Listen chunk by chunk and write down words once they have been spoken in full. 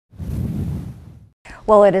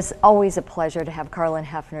Well, it is always a pleasure to have Carlin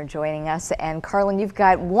Hefner joining us. And Carlin, you've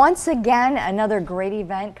got once again another great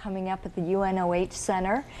event coming up at the UNOH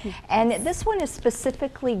Center. And this one is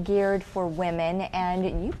specifically geared for women,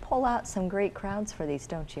 and you pull out some great crowds for these,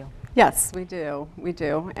 don't you? Yes, we do. We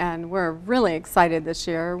do. And we're really excited this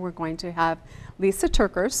year. We're going to have Lysa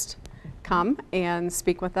TerKeurst come and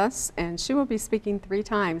speak with us, and she will be speaking 3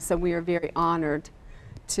 times. So we are very honored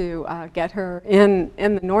to get her in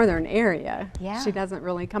the northern area. Yeah. She doesn't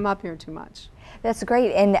really come up here too much. That's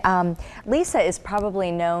great. And Lysa is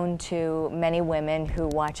probably known to many women who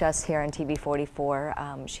watch us here on TV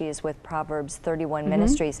 44. She is with Proverbs 31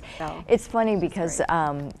 Ministries. Oh, it's funny because,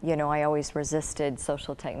 you know, I always resisted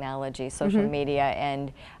social technology, social media,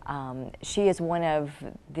 and she is one of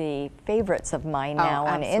the favorites of mine now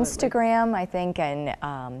on Instagram, I think,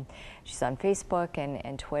 and she's on Facebook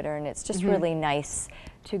and Twitter, and it's just really nice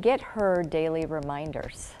to get her daily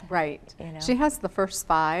reminders. Right. You know? She has the First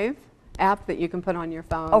 5 app that you can put on your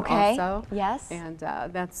phone also. Yes. And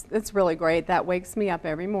it's really great. That wakes me up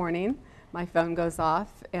every morning. My phone goes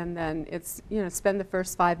off, and then it's, you know, spend the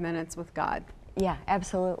first 5 minutes with God. Yeah,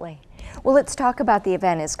 absolutely. Well, let's talk about the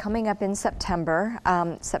event. It's coming up in September,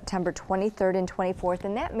 September 23rd and 24th,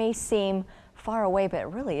 and that may seem far away, but it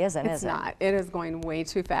really isn't, is it? It's not. It is going way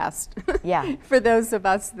too fast. Yeah. For those of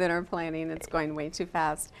us that are planning, it's going way too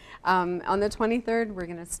fast. On the 23rd, we're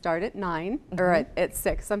going to start at 9, or at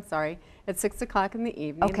 6, I'm sorry, at 6 o'clock in the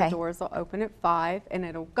evening. Okay. The doors will open at 5, and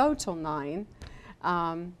it'll go till 9.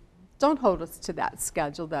 Don't hold us to that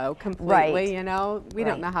schedule, though, completely. Right. You know, we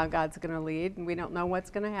don't know how God's going to lead, and we don't know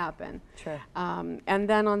what's going to happen. Sure. And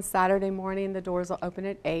then on Saturday morning, the doors will open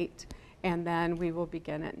at 8. And then we will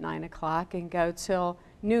begin at 9 o'clock and go till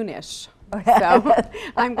noonish. So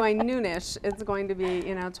I'm going noonish. It's going to be,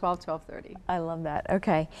 you know, 12:30. I love that.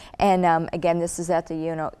 Okay. And again, this is at the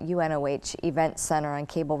UNOH Event Center on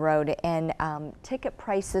Cable Road. And ticket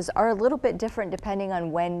prices are a little bit different depending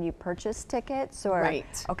on when you purchase tickets, or?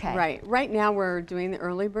 Right. Okay. Right. Right now we're doing the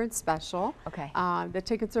early bird special. Okay. The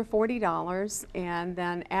tickets are $40, and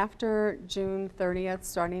then after June 30th,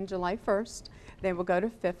 starting July 1st, they will go to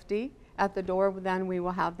 $50. At the door, then we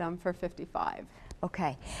will have them for $55.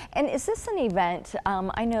 Okay. And is this an event?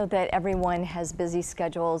 I know that everyone has busy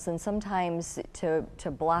schedules, and sometimes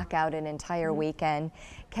to block out an entire weekend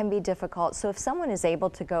can be difficult. So if someone is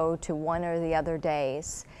able to go to one or the other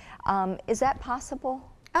days, is that possible?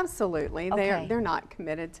 Absolutely. Okay. They're not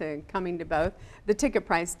committed to coming to both. The ticket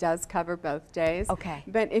price does cover both days. Okay.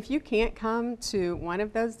 But if you can't come to one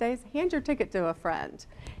of those days, hand your ticket to a friend,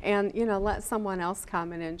 and, you know, let someone else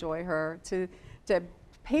come and enjoy her. To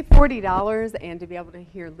pay $40 and to be able to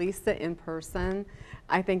hear Lysa in person,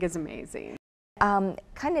 I think is amazing.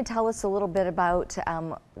 Kind of tell us a little bit about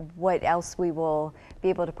what else we will be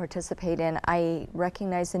able to participate in. I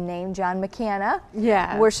recognize the name John McCanna,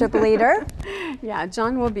 worship leader. Yeah,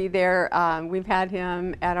 John will be there. We've had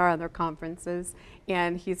him at our other conferences,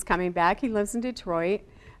 and he's coming back. He lives in Detroit,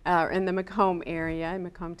 in the Macomb area, in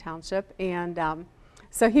Macomb Township, and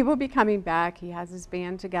so he will be coming back. He has his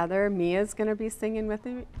band together. Mia's going to be singing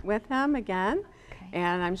with him again.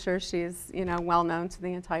 And I'm sure she's, you know, well known to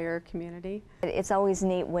the entire community. It's always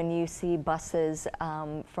neat when you see buses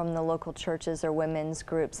from the local churches or women's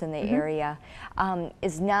groups in the area.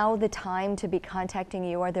 Is now the time to be contacting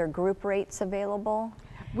you? Are there group rates available?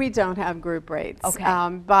 We don't have group rates. Okay.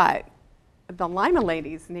 But the Lima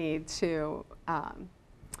ladies need to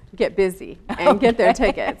get busy and get their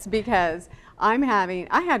tickets, because I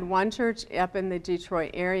had one church up in the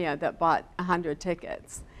Detroit area that bought 100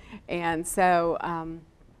 tickets. And so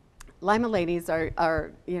Lima ladies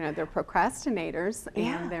are, you know, they're procrastinators,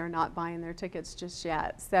 and they're not buying their tickets just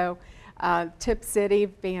yet. So Tip City,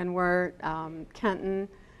 Van Wert, Kenton,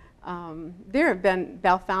 there have been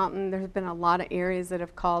Bell Fountain, there's been a lot of areas that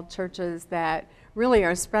have called churches that really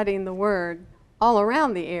are spreading the word all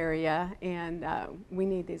around the area, and we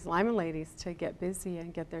need these Lima ladies to get busy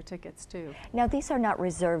and get their tickets too. Now, these are not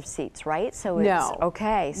reserved seats, right? So it's no.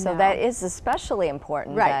 Okay, so that is especially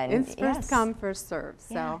important. Right, then. it's first come, first served.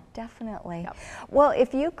 So. Yeah, definitely. Yep. Well,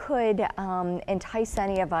 if you could entice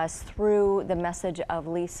any of us through the message of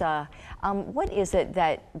Lysa, what is it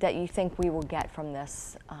that you think we will get from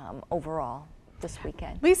this overall this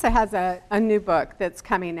weekend? Lysa has a new book that's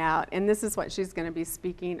coming out, and this is what she's going to be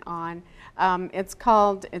speaking on.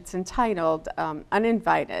 It's entitled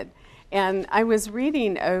Uninvited. And I was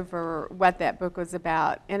reading over what that book was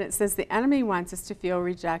about, and it says the enemy wants us to feel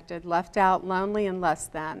rejected, left out, lonely, and less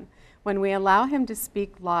than. When we allow him to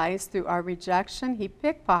speak lies through our rejection, he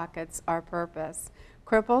pickpockets our purpose,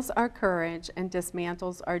 cripples our courage, and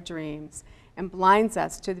dismantles our dreams. and blinds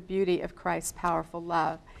us to the beauty of Christ's powerful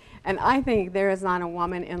love. And I think there is not a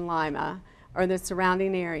woman in Lima or the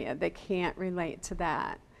surrounding area that can't relate to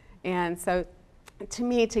that. And so to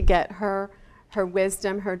me, to get her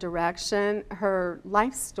wisdom, her direction, her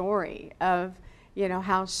life story of, you know,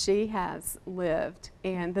 how she has lived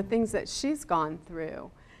and the things that she's gone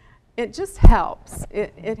through, it just helps.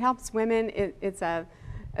 It helps women. It's a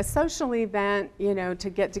social event, you know, to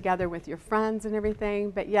get together with your friends and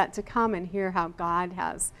everything, but yet to come and hear how God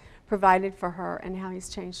has provided for her and how He's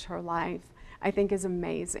changed her life, I think is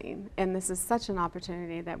amazing. And this is such an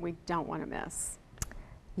opportunity that we don't want to miss.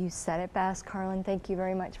 You said it best, Carlin. Thank you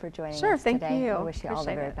very much for joining us today. Sure, thank you. I wish you all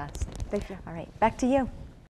the very best. Thank you. All right, back to you.